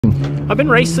I've been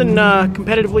racing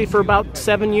competitively for about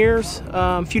 7 years,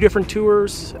 a few different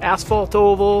tours, asphalt,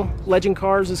 oval, legend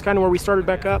cars is kind of where we started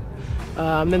back up.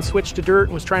 Then switched to dirt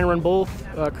and was trying to run both.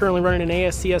 Currently running an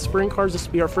ASCS sprint cars. This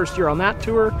will be our first year on that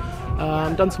tour.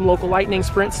 Done some local lightning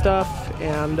sprint stuff,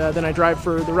 and then I drive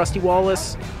for the Rusty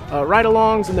Wallace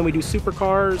ride-alongs, and then we do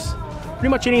supercars. Pretty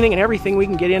much anything and everything we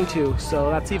can get into. So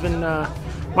that's even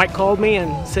Mike called me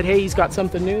and said, hey, he's got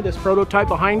something new, this prototype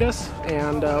behind us,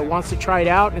 and wants to try it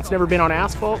out. It's never been on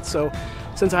asphalt, so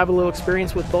since I have a little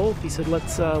experience with both, he said,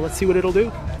 let's see what it'll do.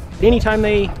 Anytime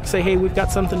they say, hey, we've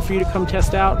got something for you to come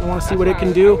test out and want to see what it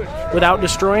can do without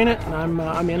destroying it, and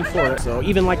I'm in for it. So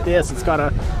even like this, it's got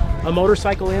a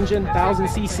motorcycle engine, 1000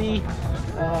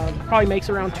 cc, probably makes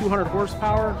around 200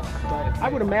 horsepower. But I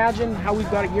would imagine how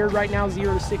we've got it geared right now,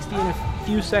 0 to 60 in a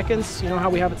few seconds, you know how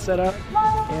we have it set up.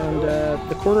 And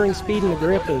the cornering speed and the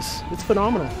grip it's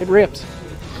phenomenal. It rips.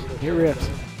 It rips.